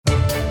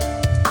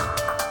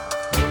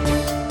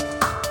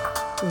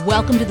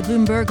Welcome to the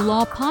Bloomberg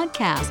Law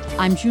Podcast.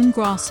 I'm June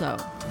Grasso.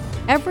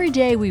 Every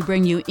day we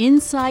bring you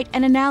insight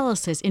and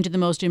analysis into the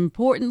most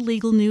important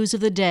legal news of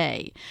the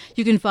day.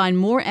 You can find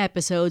more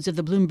episodes of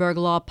the Bloomberg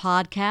Law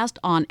Podcast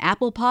on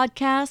Apple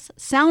Podcasts,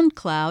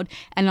 SoundCloud,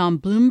 and on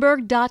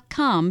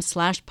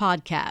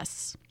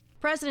Bloomberg.com/podcasts.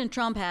 President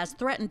Trump has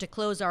threatened to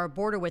close our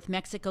border with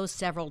Mexico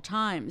several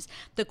times.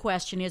 The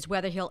question is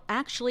whether he'll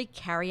actually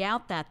carry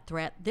out that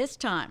threat this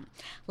time.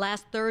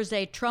 Last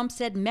Thursday, Trump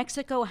said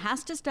Mexico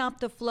has to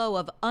stop the flow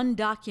of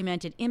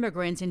undocumented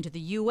immigrants into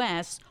the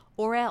U.S.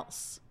 or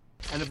else.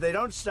 And if they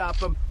don't stop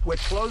them, we're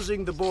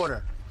closing the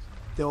border.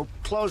 They'll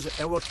close it,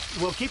 and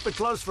we'll keep it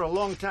closed for a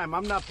long time.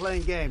 I'm not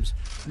playing games.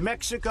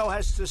 Mexico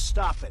has to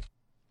stop it.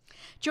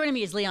 Joining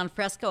me is Leon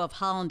Fresco of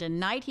Holland &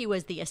 Knight. He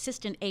was the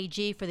Assistant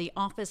AG for the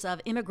Office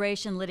of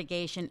Immigration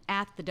Litigation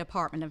at the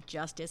Department of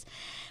Justice.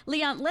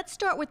 Leon, let's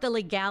start with the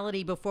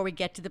legality before we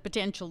get to the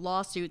potential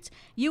lawsuits.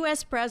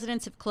 U.S.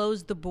 presidents have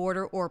closed the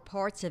border or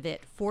parts of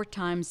it 4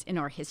 times in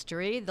our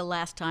history. The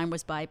last time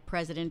was by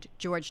President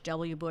George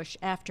W. Bush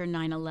after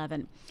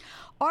 9/11.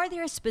 Are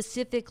there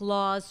specific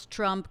laws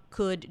Trump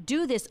could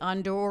do this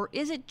under, or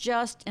is it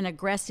just an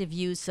aggressive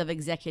use of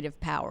executive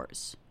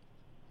powers?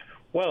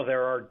 Well,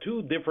 there are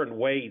 2 different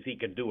ways he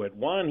could do it.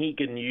 One, he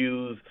can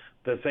use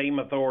the same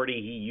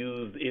authority he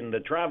used in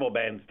the travel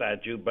ban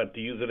statute, but to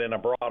use it in a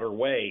broader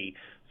way,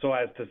 so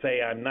as to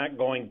say, I'm not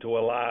going to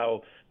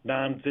allow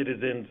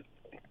non-citizens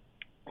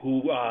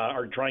who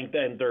are trying to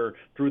enter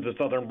through the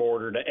southern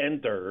border to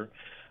enter.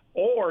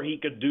 Or he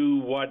could do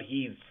what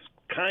he's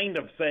kind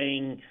of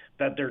saying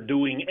that they're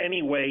doing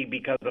anyway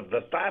because of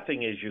the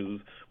staffing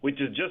issues, which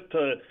is just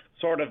to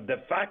sort of de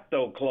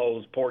facto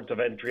close ports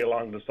of entry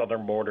along the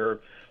southern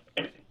border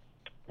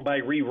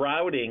by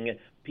rerouting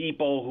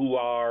people who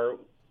are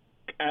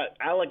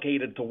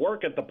allocated to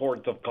work at the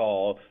ports of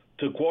call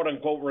to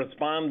quote-unquote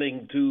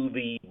responding to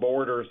the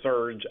border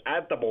surge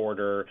at the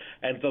border,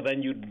 and so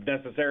then you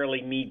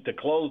necessarily need to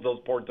close those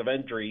ports of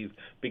entries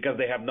because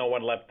they have no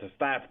one left to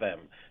staff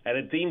them. And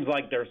it seems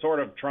like they're sort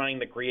of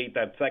trying to create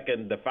that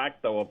second de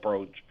facto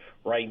approach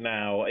right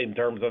now in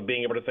terms of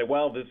being able to say,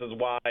 well, this is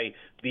why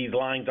these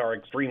lines are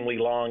extremely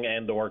long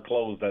and or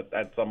closed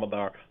at some of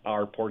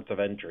our ports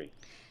of entry.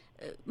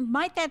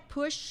 Might that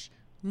push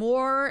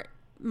more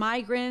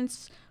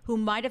migrants who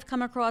might have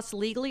come across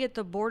legally at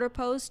the border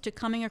post to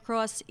coming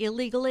across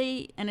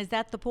illegally? And is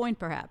that the point,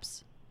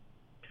 perhaps?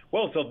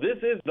 Well, so this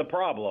is the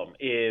problem,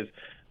 is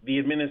the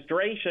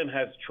administration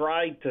has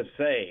tried to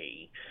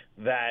say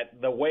that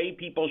the way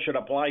people should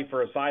apply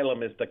for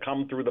asylum is to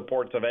come through the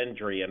ports of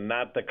entry and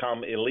not to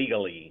come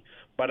illegally.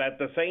 But at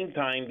the same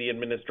time, the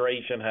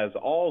administration has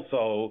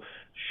also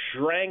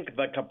shrank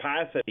the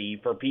capacity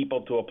for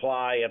people to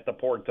apply at the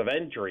ports of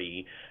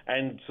entry.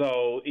 And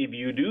so if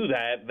you do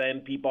that,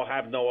 then people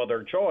have no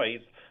other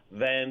choice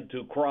than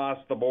to cross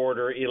the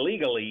border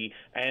illegally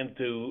and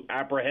to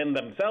apprehend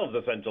themselves,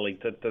 essentially,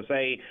 to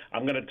say,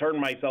 I'm going to turn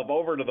myself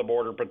over to the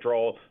Border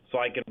Patrol so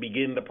I can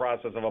begin the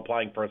process of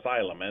applying for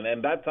asylum.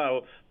 And that's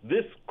how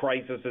this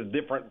crisis is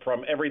different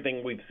from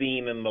everything we've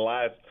seen in the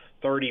last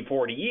 30,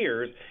 40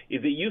 years,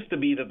 is it used to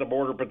be that the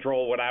Border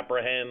Patrol would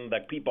apprehend the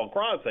people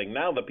crossing.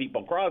 Now the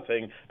people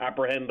crossing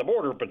apprehend the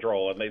Border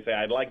Patrol, and they say,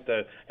 I'd like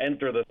to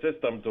enter the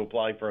system to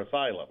apply for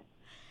asylum.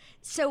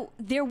 So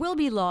there will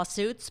be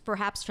lawsuits,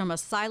 perhaps from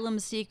asylum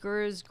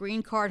seekers,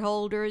 green card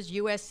holders,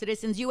 U.S.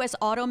 citizens, U.S.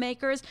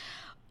 automakers.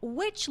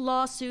 Which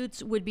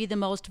lawsuits would be the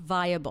most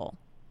viable?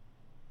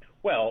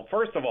 Well,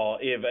 first of all,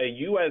 if a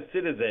U.S.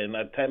 citizen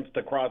attempts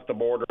to cross the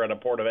border at a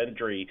port of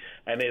entry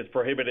and is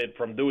prohibited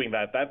from doing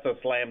that, that's a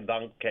slam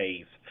dunk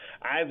case,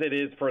 as it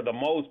is for the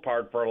most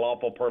part for a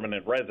lawful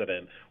permanent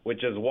resident,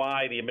 which is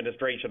why the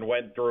administration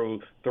went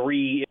through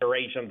 3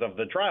 iterations of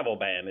the travel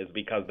ban, is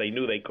because they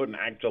knew they couldn't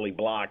actually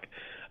block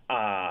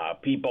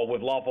people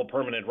with lawful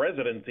permanent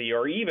residency,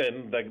 or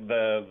even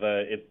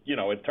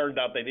it turned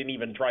out they didn't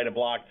even try to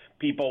block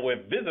people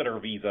with visitor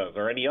visas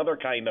or any other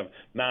kind of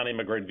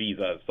non-immigrant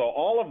visas. So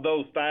all of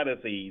those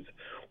statuses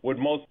would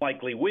most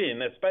likely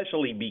win,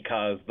 especially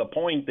because the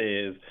point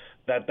is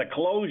that the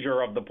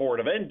closure of the port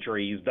of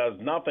entries does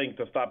nothing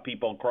to stop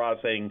people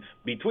crossing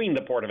between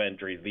the port of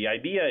entries. The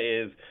idea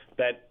is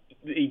that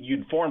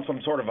you'd form some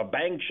sort of a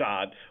bank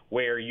shot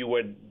where you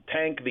would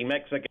tank the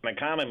Mexican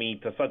economy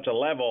to such a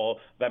level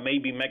that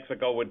maybe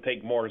Mexico would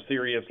take more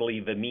seriously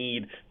the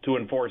need to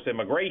enforce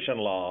immigration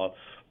law.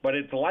 But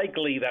it's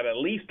likely that at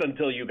least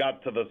until you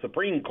got to the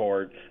Supreme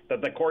Court,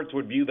 that the courts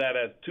would view that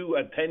as too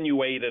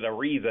attenuated a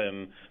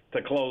reason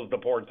to close the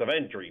ports of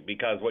entry,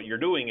 because what you're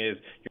doing is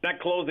you're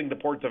not closing the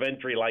ports of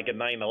entry like at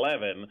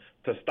 9/11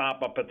 to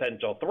stop a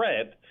potential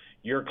threat.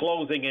 You're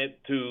closing it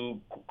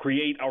to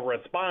create a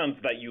response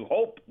that you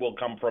hope will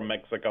come from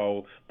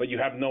Mexico, but you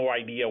have no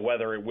idea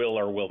whether it will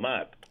or will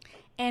not.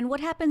 And what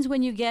happens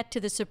when you get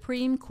to the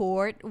Supreme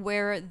Court,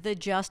 where the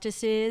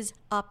justices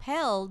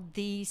upheld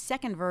the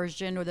second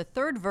version or the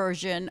third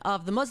version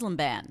of the Muslim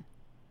ban?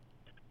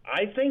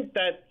 I think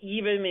that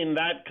even in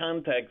that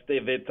context,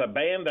 if it's a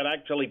ban that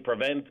actually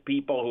prevents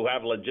people who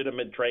have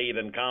legitimate trade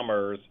and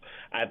commerce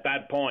at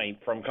that point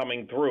from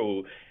coming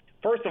through,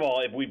 first of all,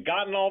 if we've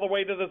gotten all the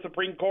way to the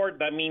Supreme Court,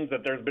 that means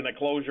that there's been a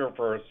closure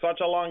for such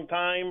a long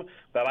time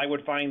that I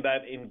would find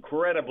that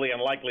incredibly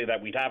unlikely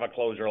that we'd have a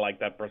closure like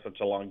that for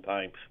such a long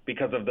time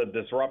because of the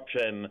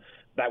disruption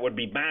that would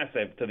be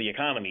massive to the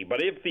economy.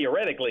 But if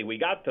theoretically we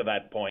got to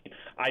that point,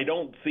 I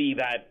don't see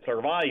that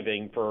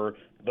surviving for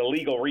the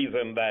legal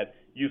reason that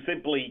you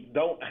simply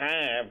don't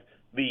have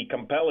the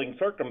compelling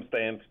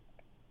circumstance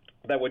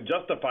that would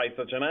justify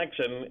such an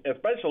action,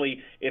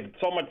 especially if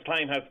so much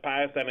time has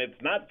passed and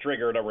it's not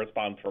triggered a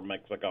response from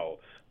Mexico.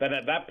 Then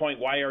at that point,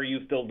 why are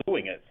you still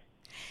doing it?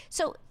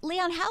 So,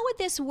 Leon, how would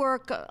this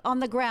work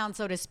on the ground,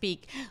 so to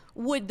speak?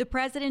 Would the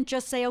president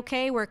just say,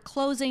 okay, we're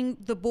closing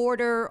the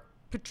border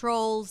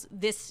patrols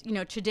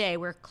today,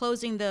 we're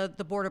closing the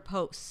border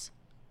posts?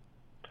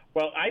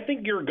 Well, I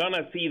think you're going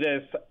to see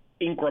this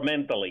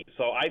incrementally.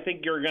 So I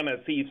think you're going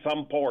to see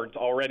some ports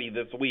already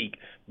this week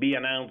be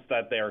announced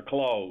that they're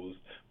closed,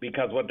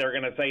 because what they're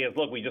going to say is,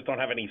 look, we just don't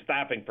have any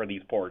staffing for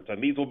these ports.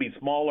 And these will be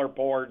smaller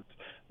ports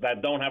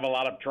that don't have a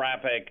lot of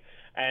traffic.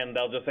 And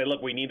they'll just say,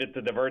 look, we needed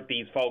to divert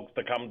these folks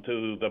to come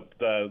to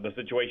the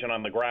situation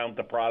on the ground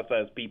to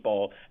process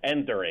people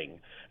entering.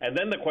 And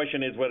then the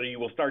question is whether you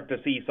will start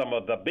to see some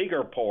of the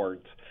bigger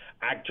ports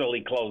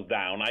actually close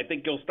down. I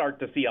think you'll start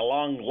to see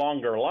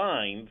longer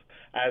lines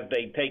as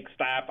they take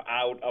staff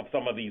out of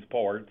some of these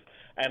ports.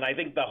 And I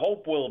think the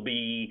hope will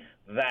be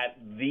that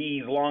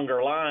these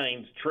longer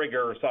lines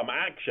trigger some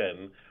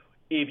action.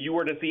 If you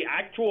were to see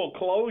actual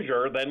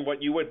closure, then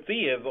what you would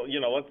see is,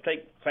 let's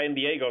take San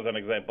Diego as an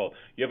example.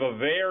 You have a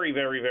very,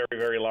 very, very,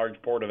 very large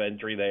port of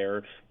entry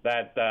there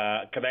that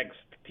connects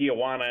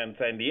Tijuana and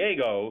San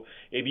Diego.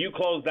 If you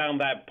close down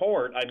that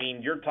port, I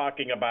mean, you're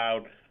talking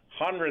about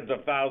hundreds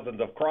of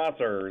thousands of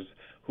crossers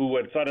who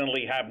would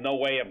suddenly have no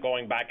way of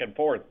going back and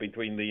forth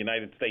between the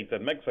United States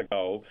and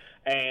Mexico.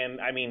 And,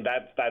 I mean,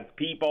 that's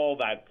people,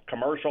 that's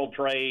commercial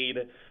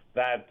trade,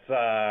 that's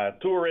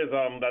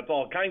tourism, that's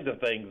all kinds of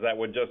things that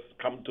would just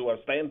come to a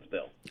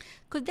standstill.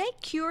 Could they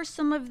cure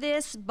some of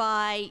this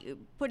by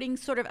putting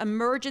sort of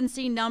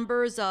emergency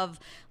numbers of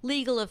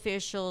legal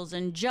officials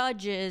and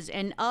judges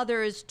and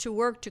others to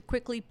work to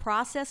quickly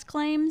process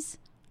claims?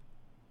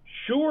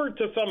 Sure,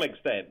 to some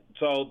extent.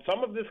 So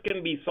some of this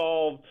can be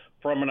solved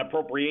from an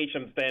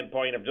appropriation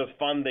standpoint of just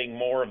funding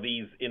more of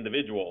these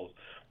individuals.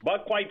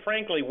 But quite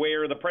frankly,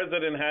 where the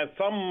president has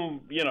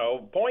some,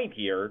 point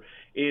here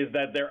is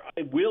that there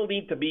will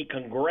need to be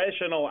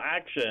congressional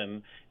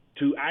action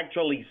to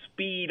actually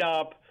speed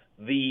up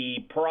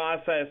the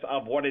process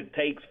of what it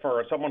takes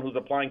for someone who's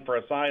applying for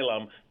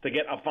asylum to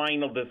get a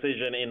final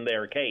decision in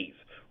their case.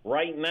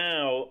 Right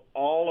now,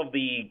 all of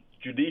the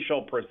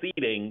judicial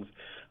proceedings,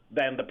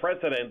 then the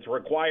precedents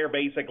require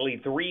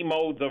basically 3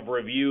 modes of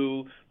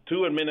review,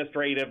 2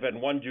 administrative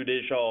and 1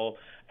 judicial,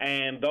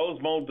 and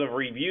those modes of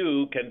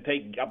review can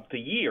take up to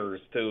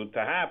years to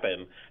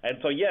happen. And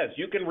so, yes,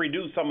 you can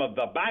reduce some of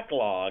the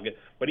backlog,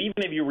 but even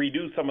if you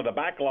reduce some of the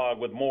backlog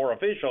with more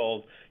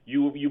officials,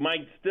 you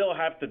might still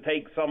have to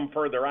take some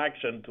further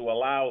action to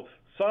allow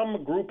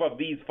some group of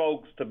these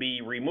folks to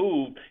be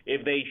removed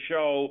if they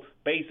show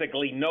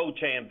basically no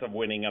chance of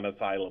winning an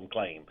asylum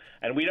claim.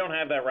 And we don't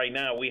have that right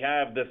now. We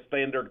have this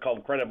standard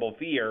called credible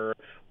fear,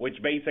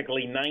 which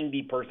basically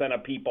 90%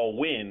 of people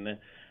win.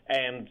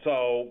 And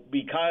so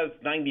because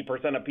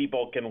 90% of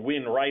people can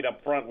win right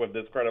up front with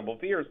this credible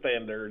fear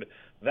standard,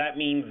 that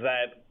means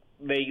that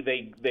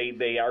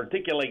they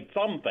articulate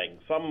something,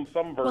 some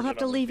version. We'll have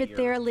to leave it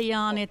there,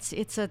 Leon. Oh.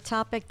 It's a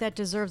topic that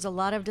deserves a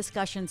lot of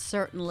discussion,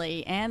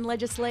 certainly, and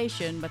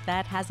legislation, but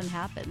that hasn't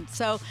happened.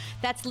 So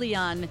that's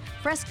Leon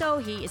Fresco.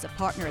 He is a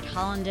partner at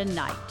Holland &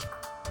 Knight.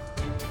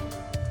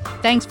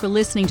 Thanks for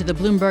listening to the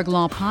Bloomberg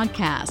Law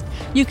Podcast.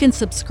 You can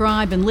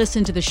subscribe and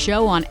listen to the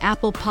show on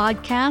Apple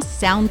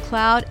Podcasts,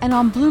 SoundCloud, and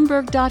on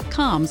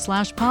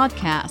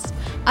Bloomberg.com/podcast.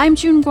 I'm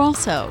June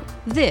Grasso.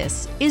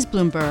 This is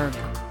Bloomberg.